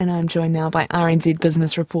And I'm joined now by RNZ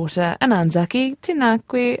business reporter Anan Zaki. Tēnā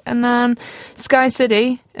koe, Anan.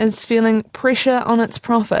 SkyCity is feeling pressure on its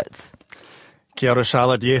profits. Kia ora,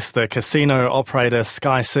 Charlotte. Yes, the casino operator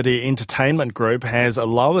SkyCity Entertainment Group has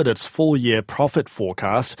lowered its full-year profit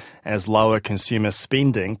forecast as lower consumer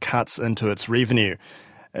spending cuts into its revenue.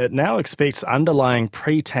 It now expects underlying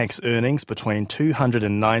pre-tax earnings between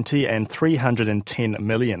 290 and 310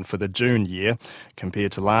 million for the June year,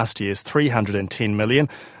 compared to last year's 310 million,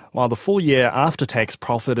 while the full-year after-tax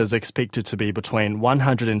profit is expected to be between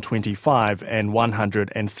 125 and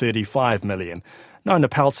 135 million. Nona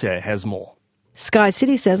Peltier has more.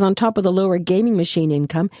 SkyCity says on top of the lower gaming machine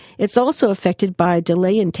income, it's also affected by a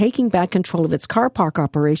delay in taking back control of its car park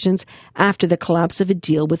operations after the collapse of a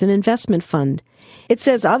deal with an investment fund. It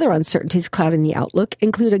says other uncertainties clouding the outlook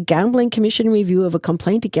include a gambling commission review of a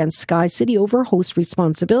complaint against SkyCity over host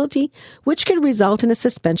responsibility, which could result in a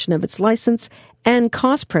suspension of its license, and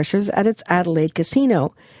cost pressures at its Adelaide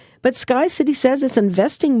casino. But SkyCity says it's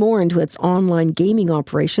investing more into its online gaming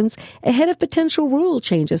operations ahead of potential rule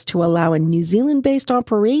changes to allow a New Zealand-based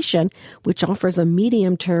operation which offers a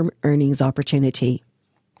medium-term earnings opportunity.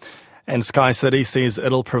 And SkyCity says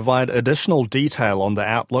it'll provide additional detail on the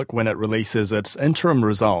outlook when it releases its interim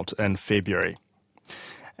result in February.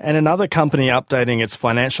 And another company updating its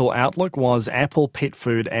financial outlook was Apple Pet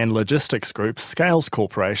Food and Logistics Group Scales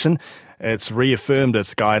Corporation. It's reaffirmed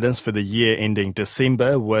its guidance for the year ending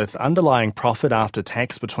December with underlying profit after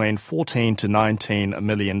tax between $14 to $19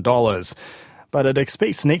 million. But it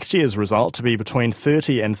expects next year's result to be between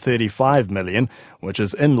 30 and 35 million, which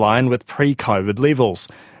is in line with pre-COVID levels.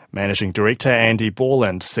 Managing Director Andy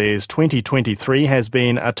Borland says 2023 has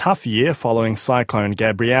been a tough year following Cyclone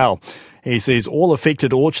Gabrielle. He says all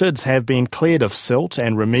affected orchards have been cleared of silt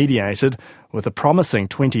and remediated, with a promising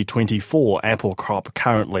 2024 apple crop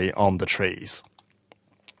currently on the trees.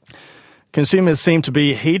 Consumers seem to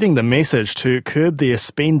be heeding the message to curb their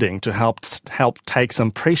spending to help take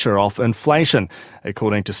some pressure off inflation,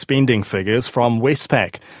 according to spending figures from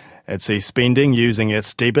Westpac. It sees spending using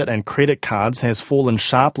its debit and credit cards has fallen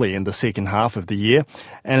sharply in the second half of the year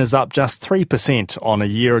and is up just 3% on a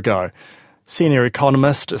year ago. Senior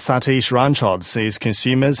economist Satish Ranchod says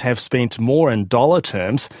consumers have spent more in dollar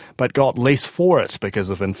terms but got less for it because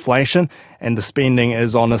of inflation, and the spending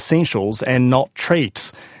is on essentials and not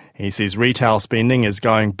treats. He says retail spending is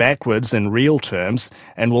going backwards in real terms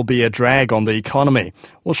and will be a drag on the economy,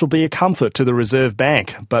 which will be a comfort to the Reserve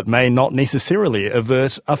Bank but may not necessarily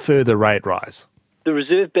avert a further rate rise. The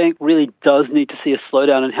Reserve Bank really does need to see a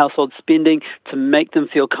slowdown in household spending to make them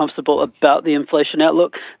feel comfortable about the inflation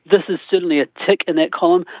outlook. This is certainly a tick in that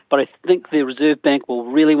column, but I think the Reserve Bank will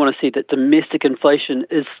really want to see that domestic inflation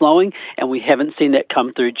is slowing, and we haven't seen that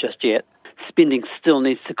come through just yet. Spending still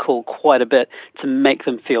needs to cool quite a bit to make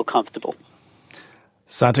them feel comfortable.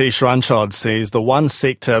 Satish Ranchod says the one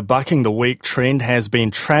sector bucking the weak trend has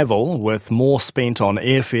been travel, with more spent on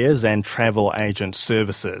airfares and travel agent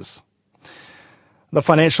services. The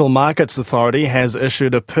Financial Markets Authority has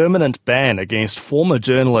issued a permanent ban against former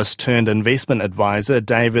journalist turned investment advisor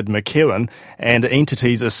David McKeown and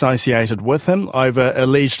entities associated with him over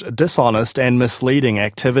alleged dishonest and misleading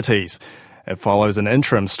activities. It follows an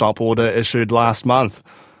interim stop order issued last month.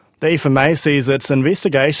 The FMA says its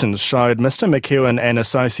investigations showed Mr. McKeown and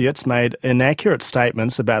associates made inaccurate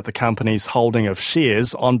statements about the company's holding of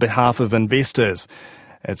shares on behalf of investors.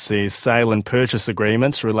 It says sale and purchase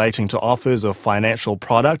agreements relating to offers of financial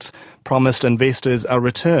products promised investors a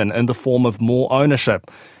return in the form of more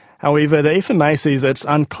ownership. However, the FMA says it's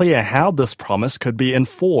unclear how this promise could be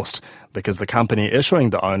enforced because the company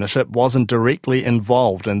issuing the ownership wasn't directly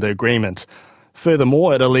involved in the agreement.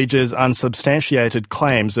 Furthermore, it alleges unsubstantiated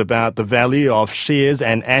claims about the value of shares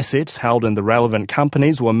and assets held in the relevant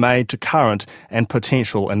companies were made to current and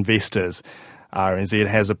potential investors. RNZ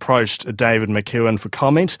has approached David McKeown for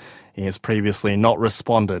comment. He has previously not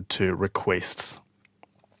responded to requests.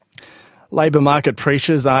 Labour market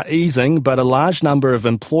pressures are easing, but a large number of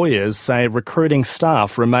employers say recruiting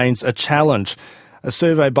staff remains a challenge. A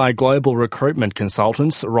survey by global recruitment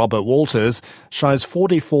consultants Robert Walters shows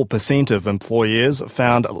 44% of employers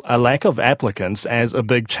found a lack of applicants as a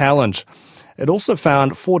big challenge. It also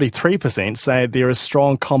found 43% say there is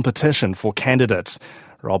strong competition for candidates.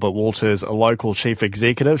 Robert Walters' local chief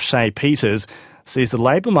executive, Shay Peters, says the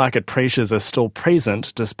labour market pressures are still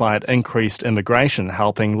present despite increased immigration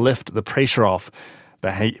helping lift the pressure off.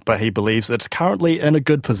 But he believes it's currently in a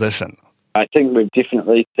good position. I think we've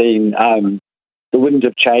definitely seen the wind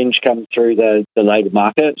of change come through the labour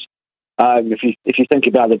market. If you think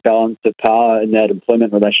about the balance of power in that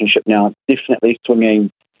employment relationship now, it's definitely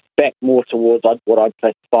swinging back more towards what I'd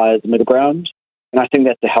classify as the middle ground. And I think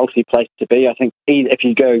that's a healthy place to be. I think if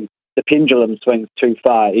you go, the pendulum swings too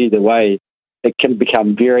far either way, it can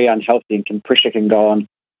become very unhealthy and pressure can go on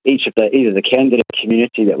either the candidate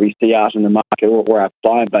community that we see out in the market or our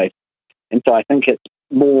client base. And so I think it's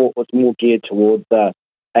more geared towards a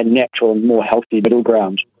natural and more healthy middle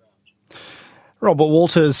ground. Robert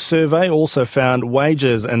Walters' survey also found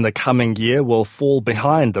wages in the coming year will fall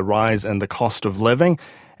behind the rise in the cost of living,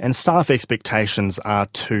 and staff expectations are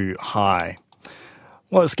too high.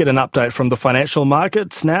 Well, let's get an update from the financial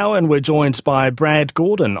markets now, and we're joined by Brad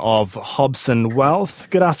Gordon of Hobson Wealth.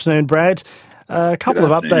 Good afternoon, Brad. A couple of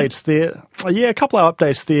updates there. A couple of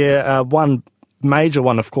updates there. One major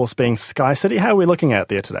one, of course, being SkyCity. How are we looking at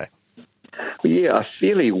there today? Yeah, a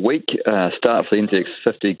fairly weak start for the Index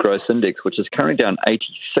 50 Gross Index, which is currently down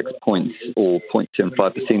 86 points or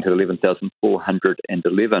 0.75% at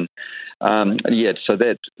 11,411. So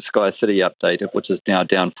that SkyCity update, which is now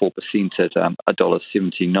down 4% at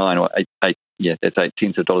 $1.79, or that's 8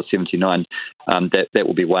 cents at $1.79, that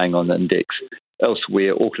will be weighing on the index.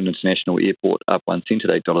 Elsewhere, Auckland International Airport up 1 cent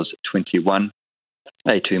at $8.21.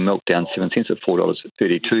 A2 Milk down 7 cents at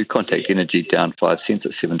 $4.32. Contact Energy down 5 cents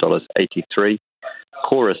at $7.83.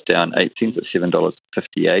 Chorus down 8 cents at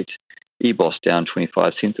 $7.58. EBOS down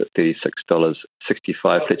 25 cents at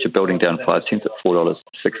 $36.65. Fletcher Building down 5 cents at $4.68.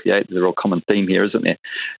 There's a real common theme here, isn't there?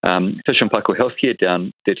 Fish and Pākō Healthcare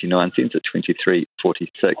down 39 cents at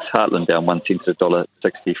 $23.46. Heartland down 1 cent at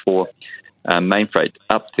 $1.64. Main Freight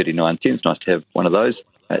up 39 cents. Nice to have one of those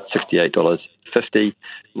at $68.50.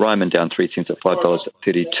 Ryman down 3 cents at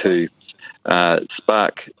 $5.32.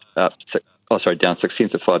 Spark down 6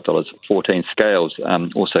 cents at $5.14. Scales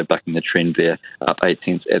also bucking the trend there, up 8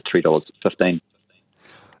 cents at $3.15.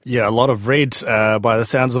 Yeah, a lot of red by the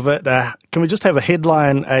sounds of it. Can we just have a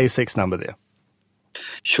headline ASX number there?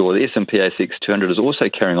 Sure, the S&P ASX 200 is also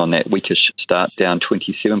carrying on that weakish start, down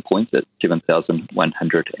 27 points at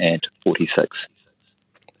 7,146.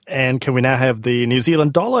 And can we now have the New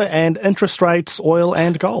Zealand dollar and interest rates, oil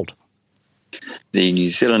and gold? The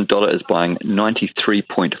New Zealand dollar is buying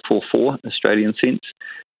 93.44 Australian cents,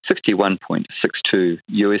 61.62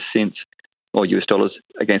 US cents, or US dollars,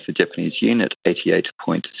 against the Japanese yen at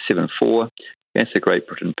 88.74, against the Great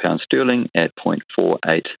Britain pound sterling at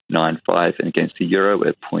 0.4895, and against the euro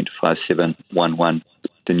at 0.5711.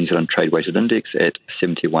 The New Zealand Trade Weighted Index at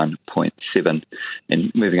 71.7.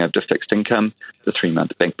 And moving over to fixed income, the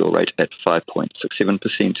 3-month bank bill rate at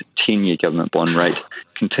 5.67%, 10-year government bond rate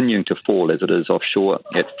continuing to fall as it is offshore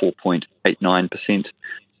at 4.89%,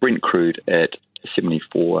 Brent crude at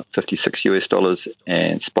 $74.56 US dollars,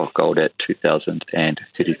 and spot gold at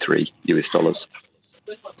 $2,033 US dollars.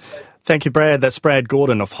 Thank you, Brad. That's Brad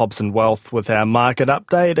Gordon of Hobson Wealth with our market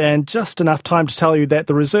update. And just enough time to tell you that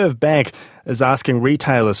the Reserve Bank is asking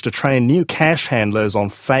retailers to train new cash handlers on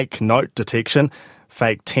fake note detection.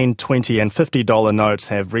 Fake $10, $20 and $50 notes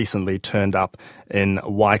have recently turned up in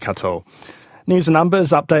Waikato. News and numbers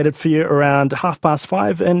updated for you around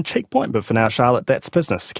 5:30 in Checkpoint. But for now, Charlotte, that's business.